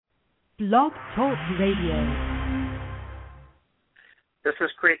Blog Talk Radio. This is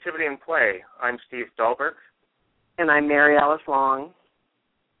Creativity in Play. I'm Steve Dahlberg. And I'm Mary Alice Long.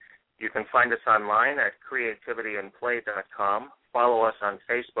 You can find us online at creativityandplay.com. Follow us on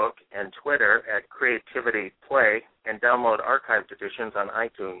Facebook and Twitter at Creativity Play, and download archived editions on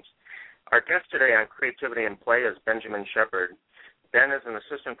iTunes. Our guest today on Creativity in Play is Benjamin Shepard. Ben is an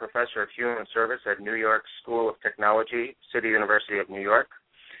assistant professor of human service at New York School of Technology, City University of New York.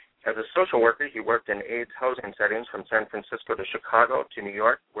 As a social worker, he worked in AIDS housing settings from San Francisco to Chicago to New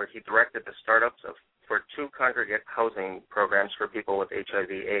York, where he directed the startups for 2 congregate housing programs for people with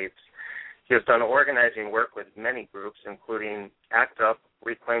HIV/AIDS. He has done organizing work with many groups, including ACT UP,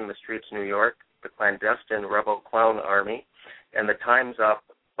 Reclaim the Streets New York, the Clandestine Rebel Clown Army, and the Time's Up,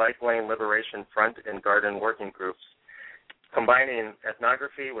 Bike Lane Liberation Front, and Garden Working Groups. Combining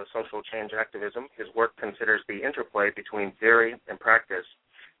ethnography with social change activism, his work considers the interplay between theory and practice.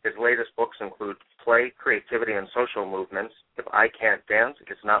 His latest books include Play, Creativity, and Social Movements, If I Can't Dance,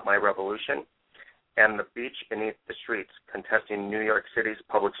 It's Not My Revolution, and The Beach Beneath the Streets, Contesting New York City's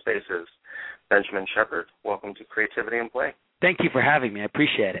Public Spaces. Benjamin Shepard, welcome to Creativity in Play. Thank you for having me. I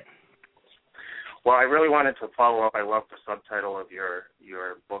appreciate it. Well, I really wanted to follow up. I love the subtitle of your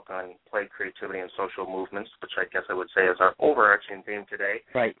book on Play, Creativity, and Social Movements, which I guess I would say is our overarching theme today.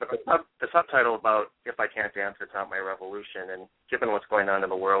 Right. But the subtitle about If I Can't Dance, It's Not My Revolution, and given what's going on in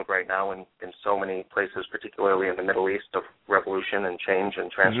the world right now in so many places, particularly in the Middle East, of revolution and change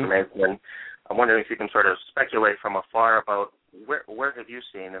and transformation, and I'm wondering if you can sort of speculate from afar about where have you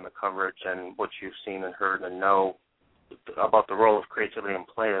seen in the coverage and what you've seen and heard and know about the role of creativity and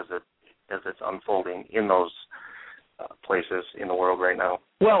play as it's unfolding in those places in the world right now?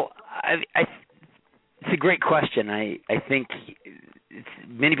 Well, it's a great question. I think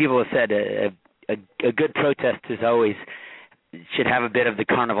many people have said a good protest should have a bit of the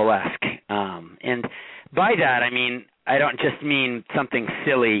carnivalesque. And by that, I mean, I don't just mean something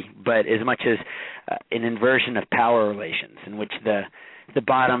silly, but as much as an inversion of power relations in which the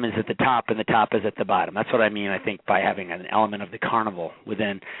bottom is at the top and the top is at the bottom. That's what I mean, I think, by having an element of the carnival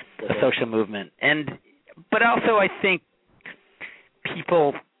within a social movement. But also I think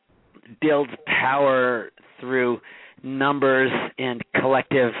people build power through numbers and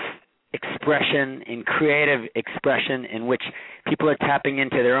collective expression and creative expression in which people are tapping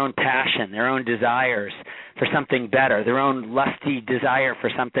into their own passion, their own desires for something better, their own lusty desire for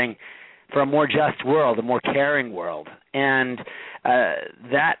something, for a more just world, a more caring world. And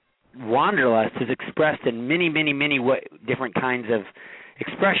that wanderlust is expressed in many, many, many different kinds of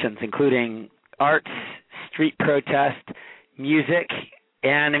expressions, including arts, street protest, music.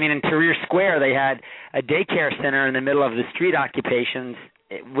 And, I mean, in Tahrir Square, they had a daycare center in the middle of the street occupations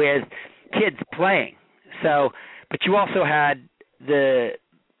with kids playing. So, but you also had the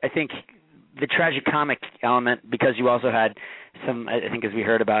tragicomic element, because you also had some, I think as we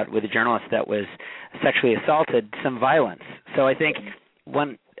heard about with a journalist that was sexually assaulted, some violence. So I think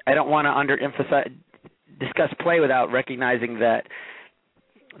I don't want to discuss play without recognizing that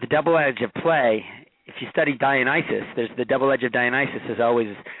the double edge of play, if you study Dionysus, the double edge of Dionysus is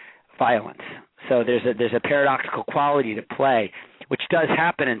always violence. So there's a paradoxical quality to play, which does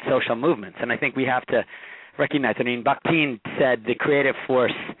happen in social movements. And I think we have to recognize, I mean, Bakhtin said the creative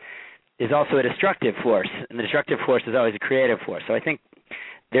force is also a destructive force, and the destructive force is always a creative force. So I think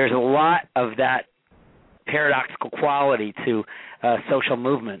there's a lot of that paradoxical quality to social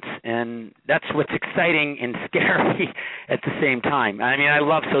movements, and that's what's exciting and scary at the same time. I mean, I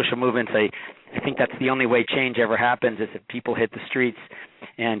love social movements. I think that's the only way change ever happens, is if people hit the streets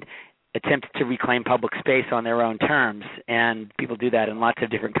and attempt to reclaim public space on their own terms, and people do that in lots of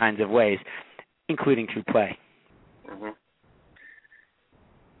different kinds of ways, including through play. Mm-hmm.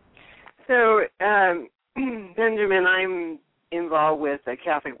 So, Benjamin, I'm involved with the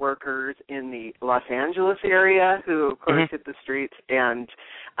Catholic workers in the Los Angeles area who, of course, hit the streets, and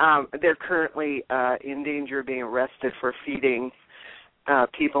they're currently in danger of being arrested for feeding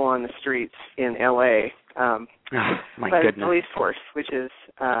people on the streets in L.A. My by goodness. the police force, which is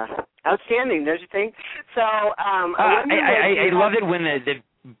outstanding, don't you think? So I love it when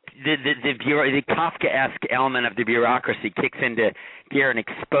the Kafkaesque element of the bureaucracy kicks into gear and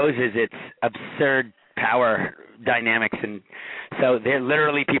exposes its absurd power dynamics, and so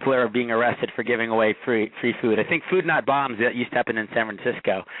literally people are being arrested for giving away free food. I think Food Not Bombs, that used to happen in San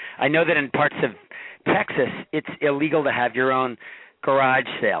Francisco. I know that in parts of Texas it's illegal to have your own garage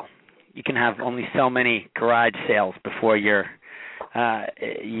sale. You can have only so many garage sales before you're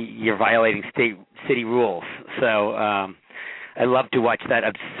violating city rules. So I love to watch that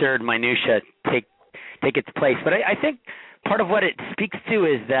absurd minutia take its place. But I think part of what it speaks to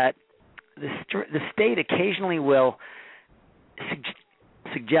is that the state occasionally will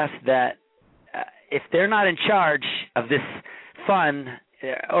suggest that if they're not in charge of this fun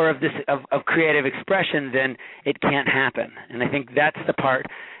or of creative expression, then it can't happen. And I think that's the part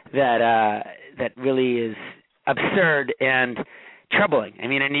that really is absurd and troubling. I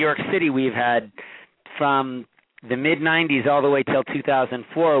mean, in New York City, we've had from the mid-'90s all the way till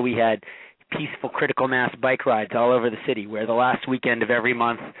 2004, we had peaceful critical mass bike rides all over the city, where the last weekend of every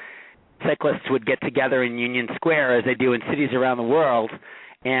month, cyclists would get together in Union Square, as they do in cities around the world,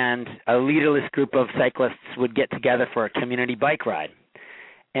 and a leaderless group of cyclists would get together for a community bike ride.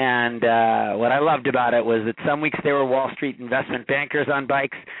 And what I loved about it was that some weeks there were Wall Street investment bankers on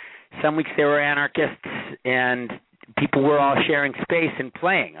bikes, some weeks there were anarchists, and people were all sharing space and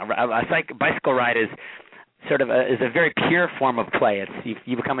playing. A bicycle ride is sort of is a very pure form of play.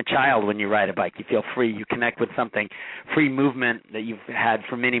 You become a child when you ride a bike. You feel free. You connect with something, free movement that you've had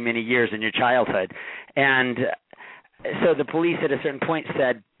for many, many years in your childhood. And so the police at a certain point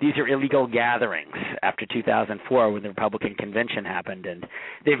said these are illegal gatherings after 2004 when the Republican convention happened, and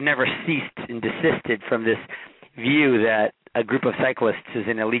they've never ceased and desisted from this view that a group of cyclists is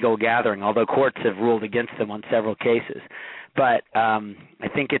an illegal gathering, although courts have ruled against them on several cases. But I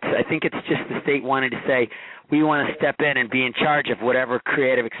think it's just the state wanting to say, we want to step in and be in charge of whatever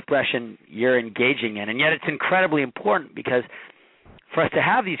creative expression you're engaging in. And yet it's incredibly important because for us to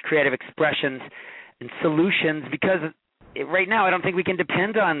have these creative expressions and solutions, because right now I don't think we can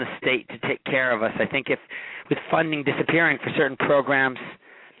depend on the state to take care of us. I think if with funding disappearing for certain programs,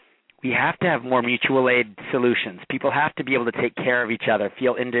 we have to have more mutual aid solutions. People have to be able to take care of each other,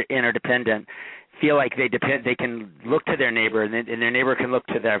 feel interdependent, feel like they can look to their neighbor, and their neighbor can look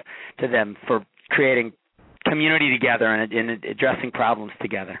to them for creating community together and addressing problems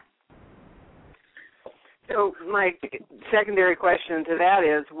together. So my secondary question to that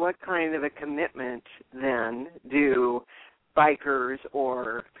is, what kind of a commitment then do bikers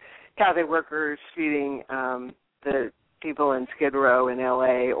or cafe workers feeding the people in Skid Row in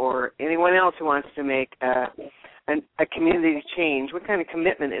L.A. or anyone else who wants to make a community change, what kind of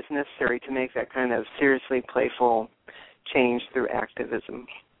commitment is necessary to make that kind of seriously playful change through activism?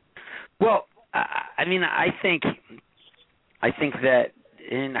 Well, I mean, I think that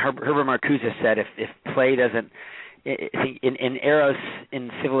Herbert Marcuse said if play doesn't, in Eros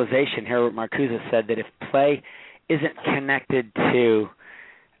in Civilization, Herbert Marcuse said that if play isn't connected to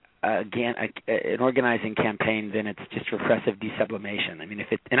an organizing campaign, then it's just repressive desublimation. I mean,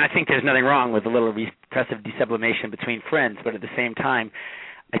 and I think there's nothing wrong with a little repressive desublimation between friends, but at the same time,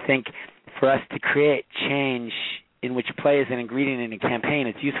 I think for us to create change in which play is an ingredient in a campaign,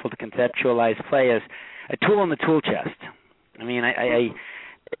 it's useful to conceptualize play as a tool in the tool chest. I mean,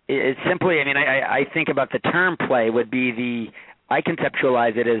 it's simply, I mean, I think about the term play I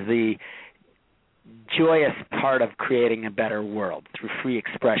conceptualize it as the joyous part of creating a better world through free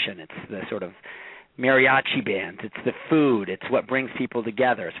expression. It's the sort of mariachi bands. It's the food. It's what brings people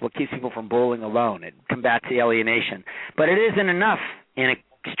together. It's what keeps people from bowling alone. It combats alienation. But it isn't enough in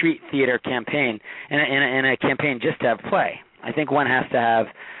a street theater campaign, in a campaign just to have play. I think one has to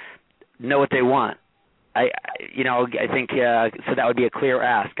know what they want. I think so that would be a clear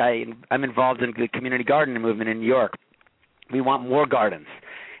ask. I'm involved in the community garden movement in New York. We want more gardens.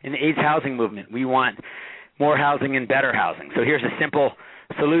 In the AIDS housing movement, we want more housing and better housing. So here's a simple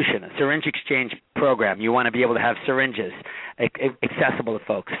solution, a syringe exchange program. You want to be able to have syringes accessible to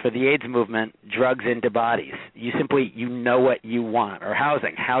folks. For the AIDS movement, drugs into bodies. You know what you want. Or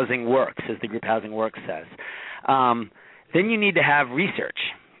housing. Housing works, as the group Housing Works says. Then you need to have research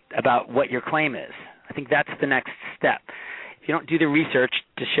about what your claim is. I think that's the next step. If you don't do the research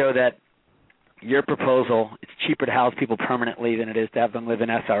to show that your proposal, it's cheaper to house people permanently than it is to have them live in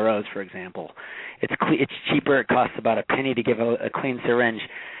SROs, for example. It's cheaper. It costs about a penny to give a clean syringe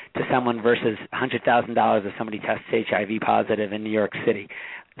to someone versus $100,000 if somebody tests HIV positive in New York City.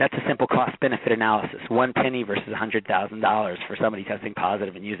 That's a simple cost-benefit analysis. 1 penny versus $100,000 for somebody testing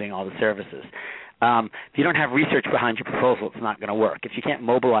positive and using all the services. If you don't have research behind your proposal, it's not going to work. If you can't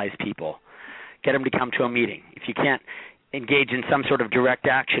mobilize people, get them to come to a meeting. If you can't engage in some sort of direct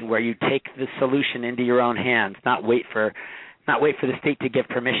action where you take the solution into your own hands, not wait for the state to give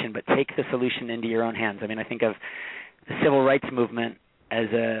permission, but take the solution into your own hands. I mean, I think of the civil rights movement as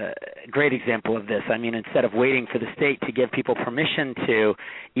a great example of this. I mean, instead of waiting for the state to give people permission to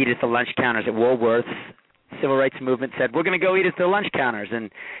eat at the lunch counters at Woolworth's, civil rights movement said, we're going to go eat at the lunch counters, and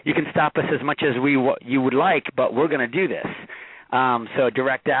you can stop us as much as you would like, but we're going to do this. So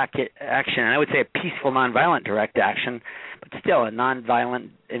direct action, and I would say a peaceful, nonviolent direct action, But still,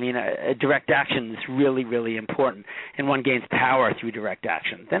 a direct action is really, really important, and one gains power through direct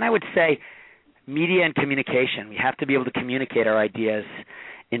action. Then I would say media and communication. We have to be able to communicate our ideas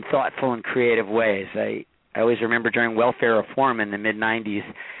in thoughtful and creative ways. I always remember during welfare reform in the mid-'90s,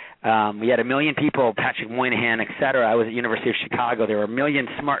 we had 1 million people, Patrick Moynihan, et cetera. I was at University of Chicago. There were 1 million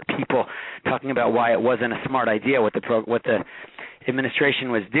smart people talking about why it wasn't a smart idea what the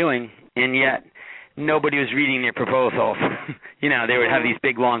administration was doing, and yet nobody was reading their proposals. They would have these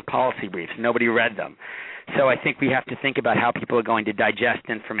big, long policy briefs. Nobody read them. So I think we have to think about how people are going to digest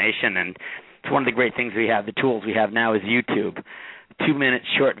information, and it's one of the great things we have. The tools we have now is YouTube. 2-minute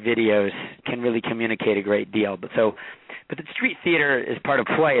short videos can really communicate a great deal. But the street theater as part of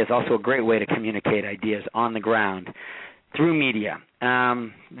play is also a great way to communicate ideas on the ground through media.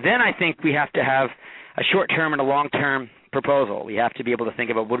 Then I think we have to have a short-term and a long-term proposal. We have to be able to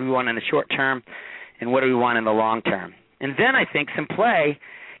think about what do we want in the short term and what do we want in the long term. And then I think some play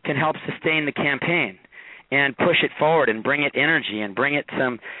can help sustain the campaign and push it forward and bring it energy and bring it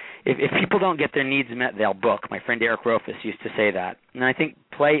some – if people don't get their needs met, they'll book. My friend Eric Rofus used to say that. And I think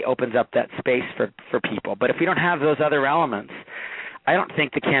play opens up that space for people. But if we don't have those other elements, I don't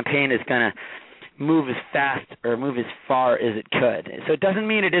think the campaign is going to move as fast or move as far as it could. So it doesn't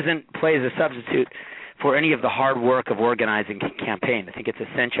mean it isn't play as a substitute for any of the hard work of organizing a campaign. I think it's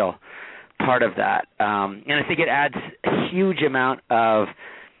essential part of that. And I think it adds a huge amount of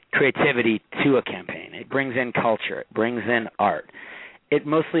creativity to a campaign. It brings in culture. It brings in art. It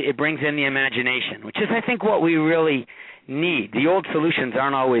brings in the imagination, which is, I think, what we really need. The old solutions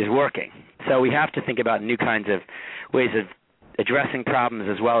aren't always working. So we have to think about new kinds of ways of addressing problems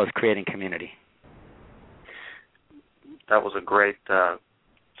as well as creating community. That was a great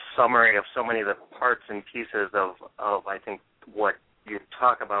summary of so many of the parts and pieces of I think, what you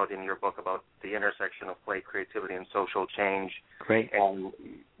talk about in your book about the intersection of play, creativity, and social change. Great. And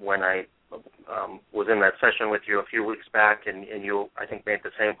when I was in that session with you a few weeks back, and you, I think, made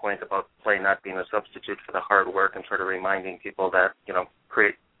the same point about play not being a substitute for the hard work, and sort of reminding people that,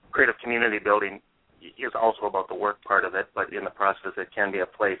 creative community building is also about the work part of it, but in the process it can be a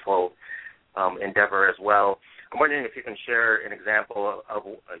playful endeavor as well. I'm wondering if you can share an example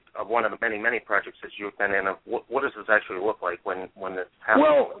of one of the many, many projects that you've been in. Of what does this actually look like when this happens?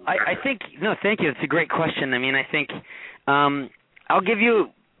 Well, I think thank you. It's a great question. I think I'll give you.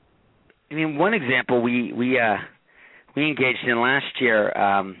 One example we engaged in last year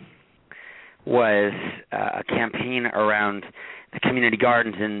was a campaign around the community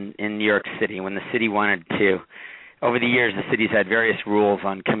gardens in New York City when the city wanted to. Over the years, the city's had various rules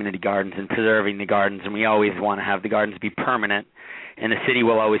on community gardens and preserving the gardens, and we always want to have the gardens be permanent. And the city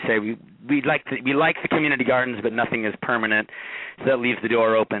will always say we like the community gardens, but nothing is permanent. So that leaves the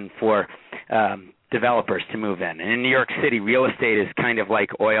door open for developers to move in. And in New York City, real estate is kind of like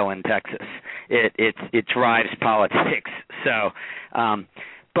oil in Texas. It drives politics. So,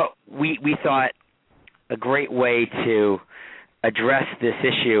 but we thought a great way to address this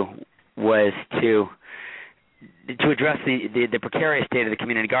issue was to address the precarious state of the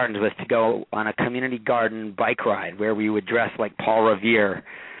community gardens was to go on a community garden bike ride where we would dress like Paul Revere,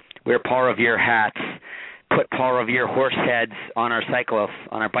 wear Paul Revere hats, put Paul Revere horse heads on our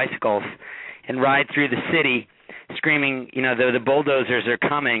bicycles, and ride through the city screaming, the bulldozers are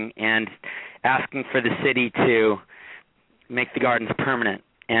coming, and asking for the city to make the gardens permanent.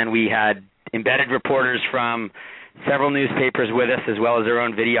 And we had embedded reporters from several newspapers with us, as well as our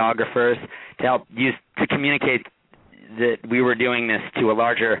own videographers, to help to communicate that we were doing this to a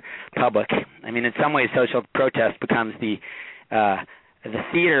larger public. In some ways, social protest becomes the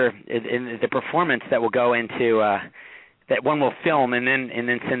theater, the performance that will go into that one will film and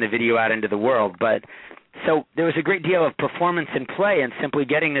then send the video out into the world. But so there was a great deal of performance and play and simply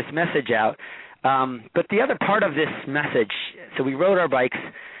getting this message out. But the other part of this message, so we rode our bikes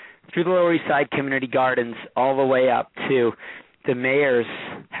through the Lower East Side community gardens all the way up to the mayor's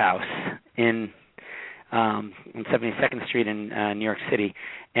house in 72nd Street in New York City,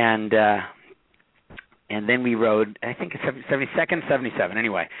 and then we rode, I think it's 72nd, 77,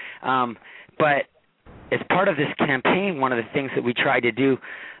 anyway. But as part of this campaign, one of the things that we tried to do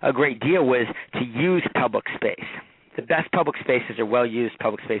a great deal was to use public space. The best public spaces are well-used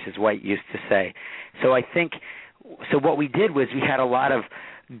public spaces, White used to say. So what we did was we had a lot of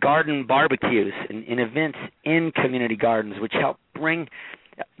garden barbecues and events in community gardens, which helped bring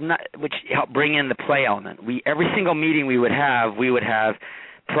in the play element. Every single meeting we would have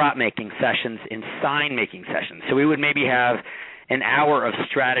prop making sessions and sign making sessions. So we would maybe have an hour of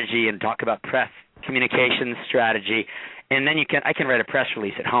strategy and talk about press communications strategy, and then I can write a press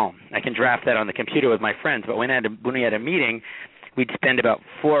release at home. I can draft that on the computer with my friends. But when we had a meeting, we'd spend about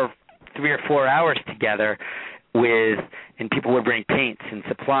 3 or 4 hours together and people would bring paints and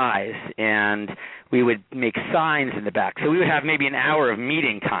supplies, and we would make signs in the back. So we would have maybe an hour of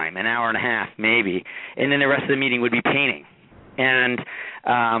meeting time, an hour and a half maybe, and then the rest of the meeting would be painting. And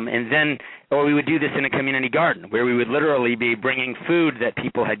then, or we would do this in a community garden where we would literally be bringing food that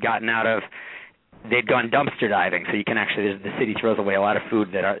people had gotten out of. They'd gone dumpster diving, so you can actually, the city throws away a lot of food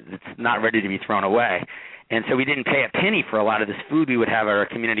that's not ready to be thrown away. And so we didn't pay a penny for a lot of this food we would have at our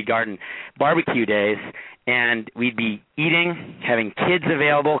community garden barbecue days, and we'd be eating, having kids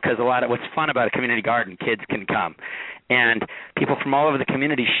available, because what's fun about a community garden, kids can come. And people from all over the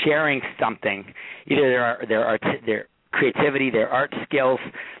community sharing something, either their creativity, their art skills,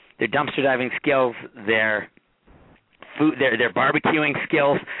 their dumpster diving skills, their food, their barbecuing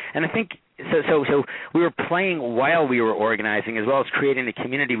skills. And I think so we were playing while we were organizing, as well as creating the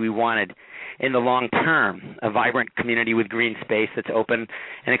community we wanted in the long term, a vibrant community with green space that's open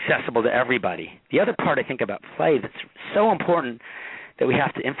and accessible to everybody. The other part I think about play that's so important that we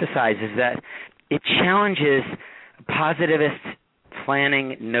have to emphasize is that it challenges a positivist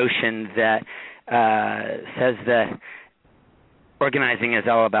planning notion that says that organizing is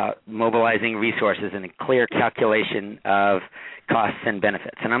all about mobilizing resources and a clear calculation of costs and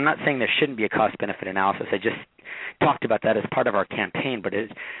benefits. And I'm not saying there shouldn't be a cost-benefit analysis. I just talked about that as part of our campaign. But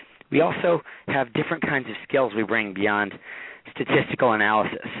we also have different kinds of skills we bring beyond statistical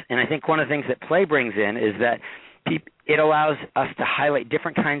analysis. And I think one of the things that play brings in is that it allows us to highlight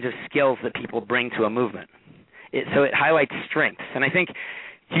different kinds of skills that people bring to a movement. So it highlights strengths. And I think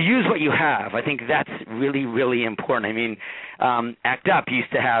to use what you have, I think that's really, really important. I mean, ACT UP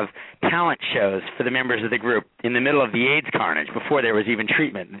used to have talent shows for the members of the group in the middle of the AIDS carnage before there was even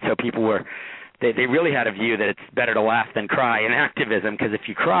treatment. And so people they really had a view that it's better to laugh than cry in activism, because if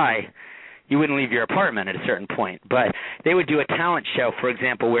you cry, you wouldn't leave your apartment at a certain point. But they would do a talent show, for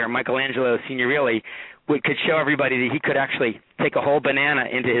example, where Michelangelo Signorile could show everybody that he could actually take a whole banana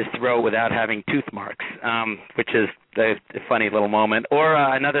into his throat without having tooth marks, which is a funny little moment. Or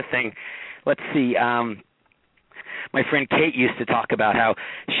another thing, let's see, my friend Kate used to talk about how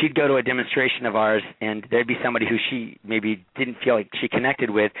she'd go to a demonstration of ours, and there'd be somebody who she maybe didn't feel like she connected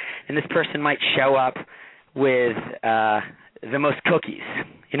with, and this person might show up with the most cookies.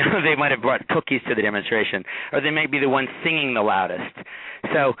 They might have brought cookies to the demonstration, or they might be the one singing the loudest.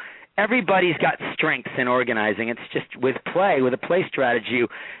 So everybody's got strengths in organizing. It's just with a play strategy, you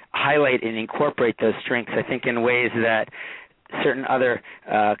highlight and incorporate those strengths, I think, in ways that certain other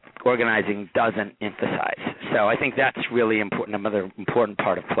organizing doesn't emphasize. So I think that's really important, another important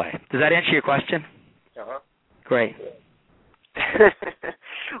part of play. Does that answer your question? Uh-huh. Great.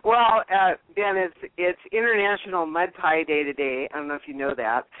 Well, Ben, it's International Mud Pie Day today. I don't know if you know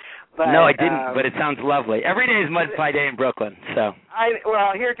that. But, no, I didn't, but it sounds lovely. Every day is Mud Pie Day in Brooklyn. So.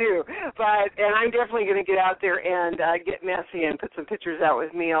 Well, here too. And I'm definitely going to get out there and get messy and put some pictures out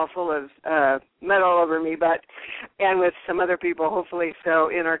with me all full of mud all over me, and with some other people, hopefully, so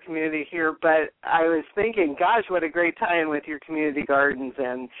in our community here. But I was thinking, gosh, what a great tie-in with your community gardens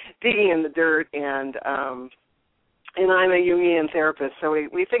and digging in the dirt and I'm a Jungian therapist, so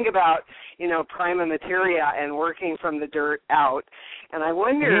we think about, prima materia and working from the dirt out. And I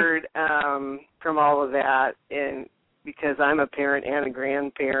wondered from all of that, and because I'm a parent and a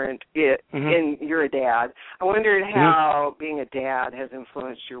grandparent, and you're a dad, I wondered how being a dad has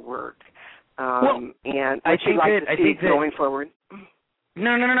influenced your work. And I should like to see going forward.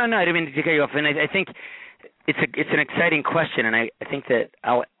 No, I didn't mean to cut you off. And I think it's an exciting question, and I think that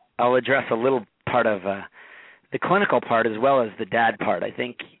I'll address a little part of the clinical part as well as the dad part. I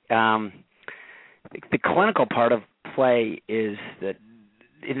think the clinical part of play is that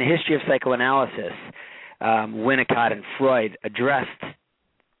in the history of psychoanalysis, Winnicott and Freud addressed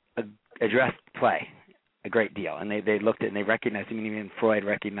play a great deal, and they looked at it and they recognized, even Freud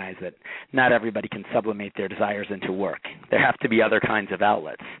recognized that not everybody can sublimate their desires into work. There have to be other kinds of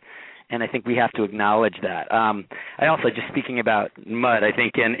outlets. And I think we have to acknowledge that. I also, just speaking about mud, I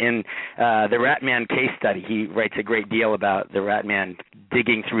think in the Rat Man case study, he writes a great deal about the Rat Man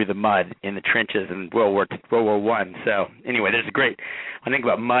digging through the mud in the trenches in World War I. So anyway, when I think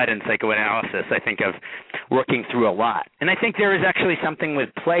about mud and psychoanalysis, I think of working through a lot. And I think there is actually something with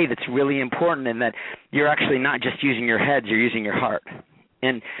play that's really important in that you're actually not just using your heads, you're using your heart.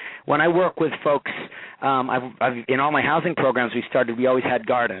 And when I work with folks, I've in all my housing programs we always had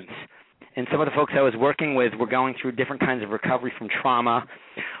gardens. And some of the folks I was working with were going through different kinds of recovery from trauma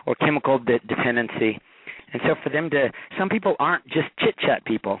or chemical dependency. And so for them to, some people aren't just chit-chat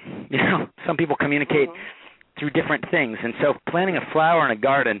people. Some people communicate through different things. And so planting a flower in a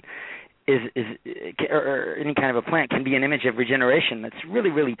garden or any kind of a plant can be an image of regeneration that's really,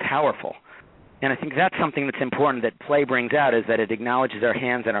 really powerful. And I think that's something that's important that play brings out, is that it acknowledges our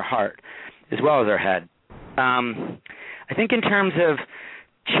hands and our heart as well as our head. I think in terms of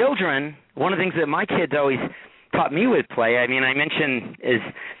children, one of the things that my kids always taught me with play, I mentioned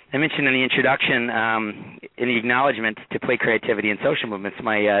in the introduction, in the acknowledgement to play, creativity, and social movements,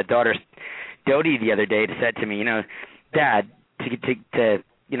 my daughter Dodie the other day said to me, Dad,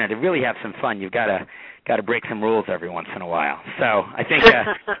 to really have some fun, you've got to break some rules every once in a while. So I think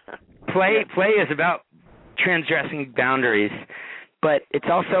play is about transgressing boundaries, but it's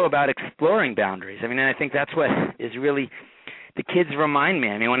also about exploring boundaries. And I think that's what is really, the kids remind me.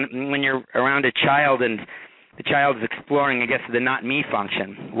 When you're around a child and the child is exploring, I guess, the not me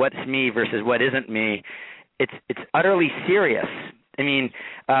function, what's me versus what isn't me, it's utterly serious.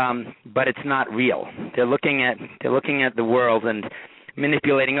 But it's not real. They're looking at the world and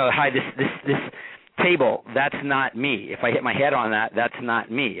manipulating. Oh, hi, this table, that's not me. If I hit my head on that, that's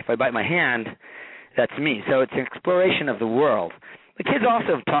not me. If I bite my hand, that's me. So it's an exploration of the world. The kids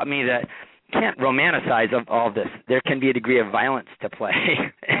also have taught me that you can't romanticize all of this. There can be a degree of violence to play.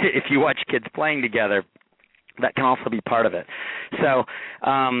 If you watch kids playing together, that can also be part of it. So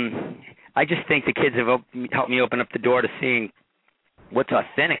I just think the kids have helped me open up the door to seeing what's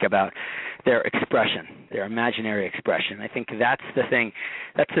authentic about their expression, their imaginary expression. I think that's the thing,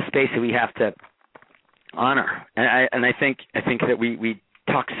 that's the space that we have to honor. And I think that we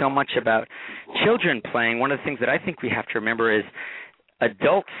talk so much about children playing. One of the things that I think we have to remember is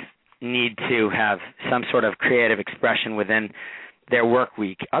adults need to have some sort of creative expression within their work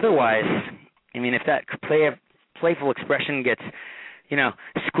week. Otherwise, if that playful expression gets,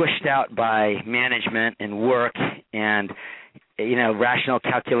 squished out by management and work and rational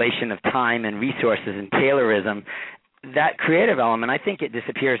calculation of time and resources and Taylorism, that creative element, I think it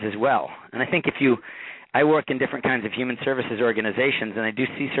disappears as well. And I think I work in different kinds of human services organizations, and I do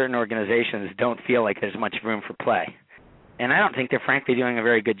see certain organizations don't feel like there's much room for play. And I don't think they're frankly doing a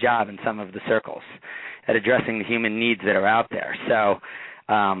very good job in some of the circles at addressing the human needs that are out there. So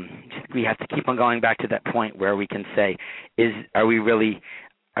we have to keep on going back to that point where we can say,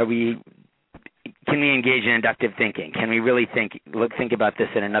 can we engage in inductive thinking? Can we really think about this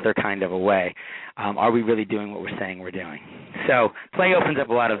in another kind of a way? Are we really doing what we're saying we're doing? So play opens up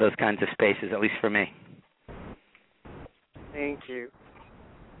a lot of those kinds of spaces, at least for me. Thank you.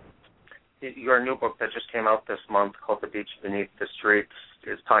 Your new book that just came out this month, called The Beach Beneath the Streets,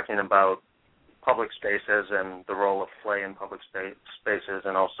 is talking about public spaces and the role of play in public spaces,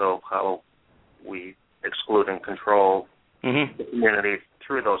 and also how we exclude and control the community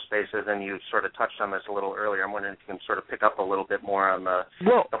through those spaces. And you sort of touched on this a little earlier. I'm wondering if you can sort of pick up a little bit more on the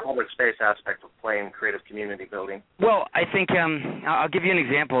public space aspect of play and creative community building. Well, I think I'll give you an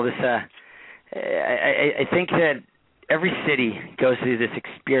example. I think that every city goes through this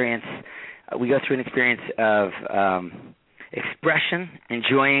experience. We go through an experience of expression,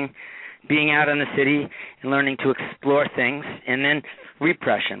 enjoying being out in the city and learning to explore things, and then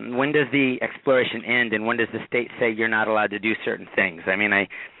repression. When does the exploration end, and when does the state say you're not allowed to do certain things? I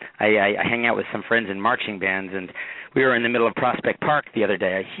hang out with some friends in marching bands, and we were in the middle of Prospect Park the other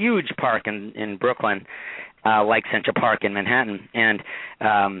day, a huge park in Brooklyn, like Central Park in Manhattan, and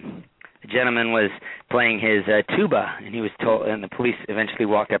a gentleman was playing his tuba, and he was told, and the police eventually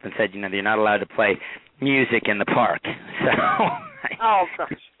walked up and said, you're not allowed to play music in the park. So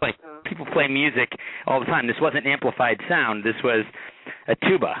people play music all the time. This wasn't amplified sound. This was a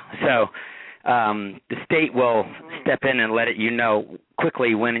tuba. So the state will step in and let you know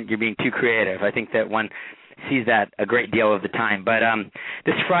quickly when you're being too creative. I think that one sees that a great deal of the time. But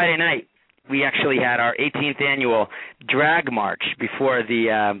this Friday night, we actually had our 18th annual drag march before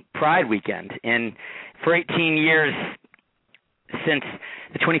the Pride weekend. And for 18 years, since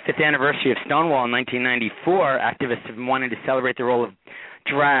the 25th anniversary of Stonewall in 1994, activists have been wanting to celebrate the role of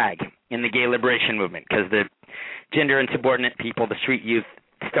drag in the gay liberation movement, because the gender insubordinate people, the street youth,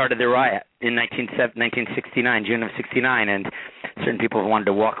 started the riot in 1969, June of 69, and certain people have wanted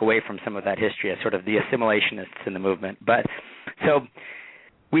to walk away from some of that history as sort of the assimilationists in the movement. But so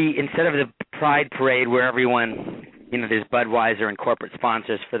we, instead of the Pride parade where everyone, there's Budweiser and corporate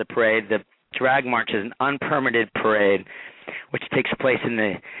sponsors for the parade, the drag march is an unpermitted parade which takes place in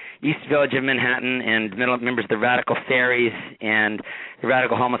the East Village of Manhattan, and members of the Radical Fairies and the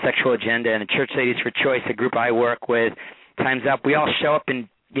Radical Homosexual Agenda and the Church Ladies for Choice, a group I work with, Time's Up. We all show up in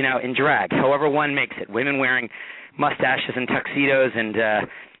drag, however one makes it. Women wearing mustaches and tuxedos and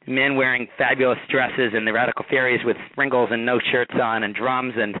men wearing fabulous dresses and the Radical Fairies with sprinkles and no shirts on and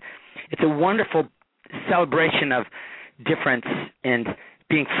drums, and it's a wonderful celebration of difference and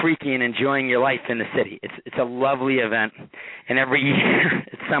being freaky and enjoying your life in the city. It's a lovely event, and every year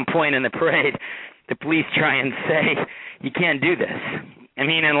at some point in the parade, the police try and say, you can't do this. I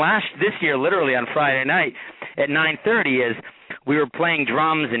mean, and this year, literally on Friday night at 9:30, as we were playing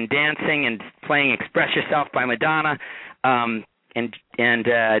drums and dancing and playing "Express Yourself" by Madonna, and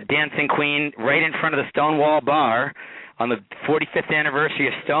Dancing Queen right in front of the Stonewall Bar on the 45th anniversary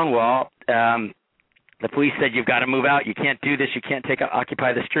of Stonewall. The police said, you've got to move out. You can't do this. You can't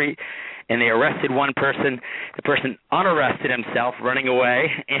occupy the street. And they arrested one person. The person unarrested himself, running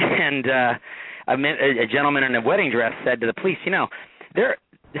away. And a gentleman in a wedding dress said to the police,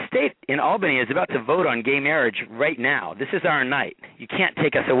 the state in Albany is about to vote on gay marriage right now. This is our night. You can't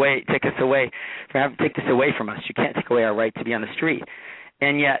take this away from us. You can't take away our right to be on the street.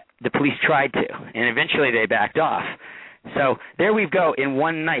 And yet the police tried to, and eventually they backed off. So there we go. In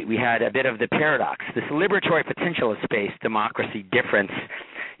one night, we had a bit of the paradox, this liberatory potential of space, democracy, difference,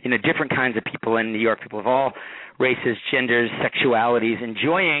 different kinds of people in New York, people of all races, genders, sexualities,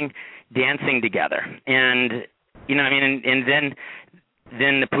 enjoying dancing together. And, and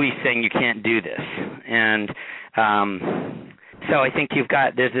then the police saying you can't do this. And so I think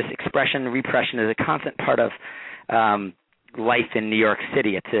there's this expression, repression is a constant part of life in New York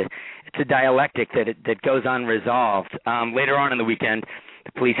City. It's a dialectic that goes unresolved. Later on in the weekend,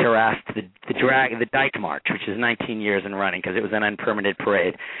 the police harassed the Dyke March, which is 19 years in running because it was an unpermitted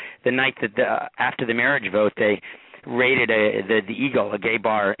parade. The night after the marriage vote, they raided the Eagle, a gay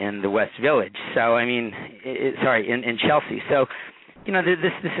bar in the West Village. So in Chelsea. So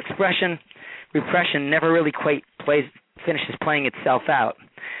this expression, repression, never really quite finishes playing itself out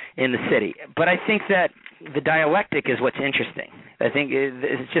in the city. But I think that the dialectic is what's interesting. I think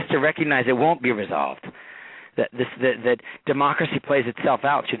it's just to recognize it won't be resolved. That democracy plays itself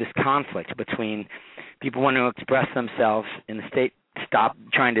out through this conflict between people wanting to express themselves and the state stop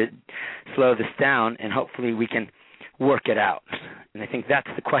trying to slow this down, and hopefully we can work it out. And I think that's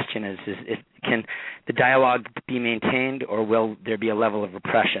the question: is can the dialogue be maintained, or will there be a level of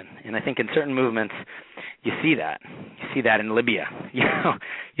repression? And I think in certain movements, you see that. You see that in Libya. You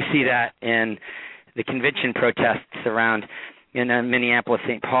see that in the convention protests around in Minneapolis,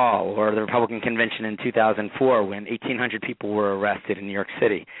 St. Paul, or the Republican convention in 2004 when 1,800 people were arrested in New York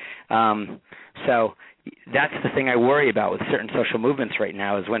City. So that's the thing I worry about with certain social movements right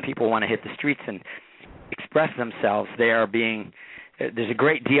now, is when people want to hit the streets and express themselves, there's a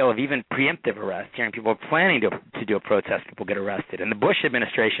great deal of even preemptive arrest. Hearing people planning to do a protest, people get arrested. In the Bush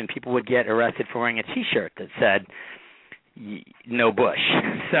administration, people would get arrested for wearing a T-shirt that said, no Bush.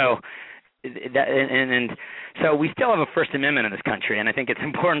 So so we still have a First Amendment in this country, and I think it's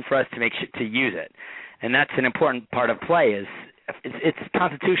important for us to use it. And that's an important part of play, is it's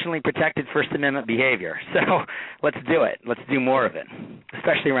constitutionally protected First Amendment behavior. So let's do it. Let's do more of it,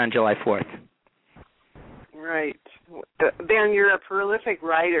 especially around July 4th. Right. Ben, you're a prolific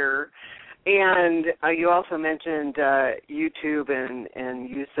writer, and you also mentioned YouTube and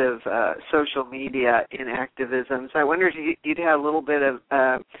use of social media in activism. So I wonder if you'd have a little bit of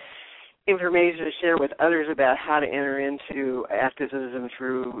information to share with others about how to enter into activism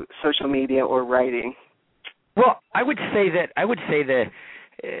through social media or writing. Well, I would say the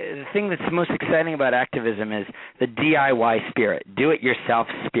thing that's most exciting about activism is the DIY spirit, do-it-yourself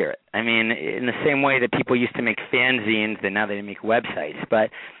spirit. I mean, in the same way that people used to make fanzines, and now they make websites.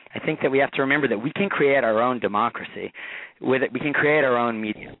 But I think that we have to remember that we can create our own democracy. With it, we can create our own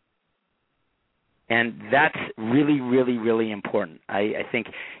media. And that's really, really, really important. I think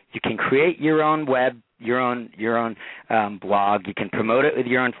you can create your own web, your own blog. You can promote it with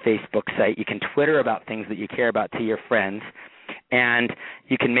your own Facebook site. You can Twitter about things that you care about to your friends. And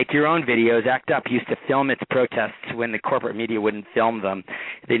you can make your own videos. ACT UP used to film its protests when the corporate media wouldn't film them.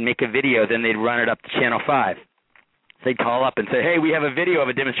 They'd make a video, then they'd run it up to Channel 5. They'd call up and say, hey, we have a video of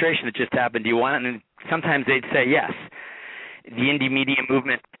a demonstration that just happened. Do you want it? And sometimes they'd say yes. The indie media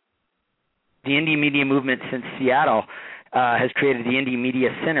movement since Seattle has created the Indie Media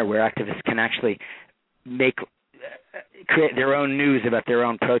Center, where activists can actually create their own news about their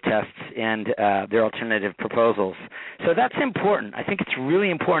own protests and their alternative proposals. So that's important. I think it's really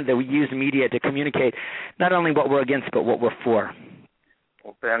important that we use media to communicate not only what we're against, but what we're for.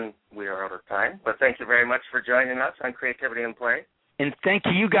 Well, Ben, we are out of time, but thank you very much for joining us on Creativity in Play. And thank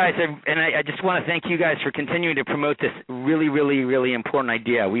you guys, and I just want to thank you guys for continuing to promote this really, really, really important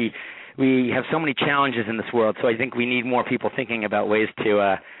idea. We have so many challenges in this world, so I think we need more people thinking about ways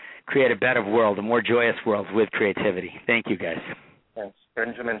to create a better world, a more joyous world with creativity. Thank you, guys. Thanks.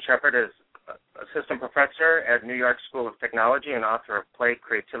 Benjamin Shepard is Assistant Professor at New York School of Technology and author of Play,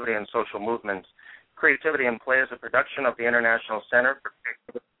 Creativity, and Social Movements. Creativity in Play is a production of the International Center for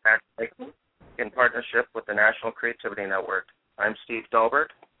Creativity in partnership with the National Creativity Network. I'm Steve Dolbert.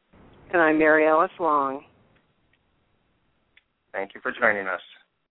 And I'm Mary Alice Long. Thank you for joining us.